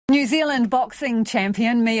New Zealand boxing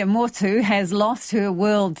champion Mea Motu has lost her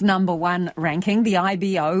world #1 ranking. The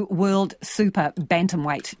IBO World Super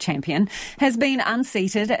Bantamweight champion has been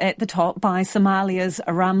unseated at the top by Somalia's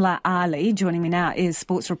Ramla Ali. Joining me now is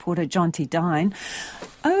sports reporter Jonty Dine.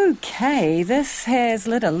 OK, this has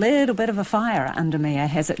lit a little bit of a fire under Mea,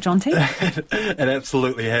 has it, Jonty? It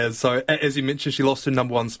absolutely has. So, as you mentioned, she lost her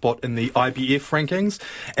 #1 spot in the IBF rankings,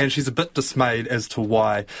 and she's a bit dismayed as to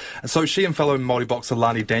why. So she and fellow Māori boxer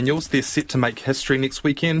Lani Daniels, they're set to make history next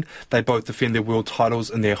weekend. They both defend their world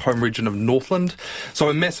titles in their home region of Northland. So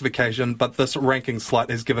a massive occasion, but this ranking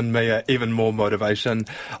slight has given Mea even more motivation.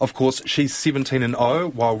 Of course, she's 17-0,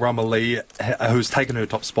 while Ramla Ali, who's taken her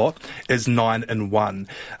top spot, is 9-1.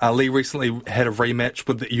 Lee recently had a rematch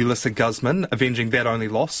with Ulyssa Guzman, avenging that only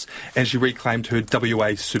loss, and she reclaimed her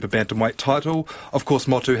WA Super Bantamweight title. Of course,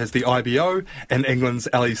 Motu has the IBO, and England's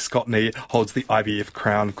Ali Scotney holds the IBF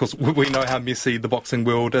crown. Of course, we know how messy the boxing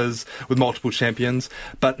world is with multiple champions,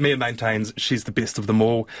 but Mea maintains she's the best of them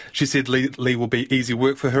all. She said Lee will be easy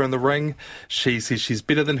work for her in the ring. She says she's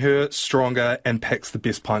better than her, stronger, and packs the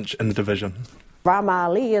best punch in the division. Ramla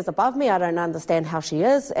Ali is above me. I don't understand how she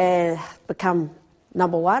is and become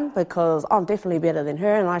 #1, because I'm definitely better than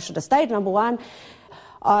her and I should have stayed #1.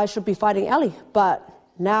 I should be fighting Ali, but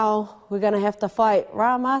now we're going to have to fight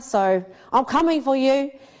Rama, so I'm coming for you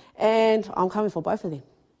and I'm coming for both of them.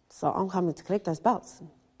 So I'm coming to collect those belts.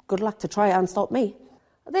 Good luck to try and stop me.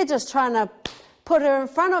 They're just trying to put her in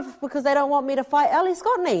front of because they don't want me to fight Ali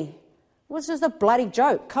Scotney, which is a bloody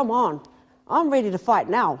joke. Come on. I'm ready to fight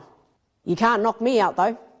now. You can't knock me out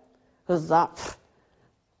though, because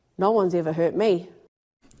no one's ever hurt me.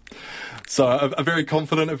 So a very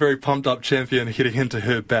confident, a very pumped-up champion heading into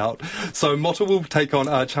her bout. So Motu will take on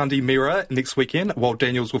Chandi Mira next weekend, while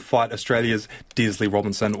Daniels will fight Australia's Desley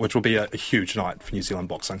Robinson, which will be a huge night for New Zealand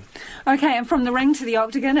boxing. OK, and from the ring to the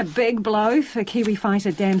octagon, a big blow for Kiwi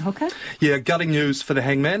fighter Dan Hooker. Yeah, gutting news for the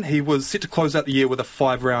Hangman. He was set to close out the year with a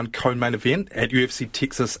 5-round co-main event at UFC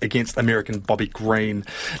Texas against American Bobby Green.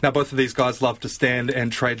 Now, both of these guys love to stand and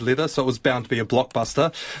trade leather, so it was bound to be a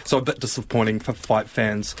blockbuster. So a bit disappointing for fight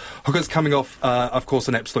fans. Hooker's coming off, of course,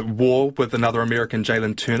 an absolute war with another American,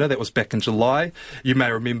 Jalen Turner. That was back in July. You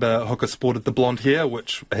may remember Hooker sported the blonde hair,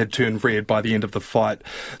 which had turned red by the end of the fight.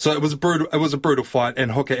 So it was a brutal fight,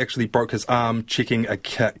 and Hooker actually broke his arm checking a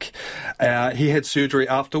kick. He had surgery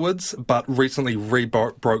afterwards, but recently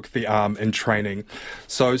broke the arm in training.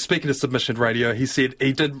 So speaking to Submission Radio, he said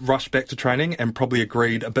he did rush back to training and probably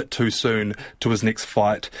agreed a bit too soon to his next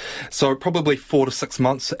fight. So probably 4 to 6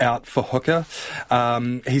 months out for Hooker.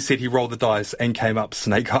 He said he rolled the dice and came up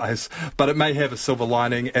snake eyes, but it may have a silver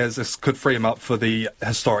lining, as this could free him up for the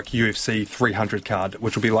historic UFC 300 card,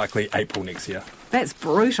 which will be likely April next year. That's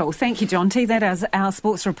brutal. Thank you, Jonty. That is our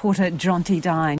sports reporter Jonty Dine.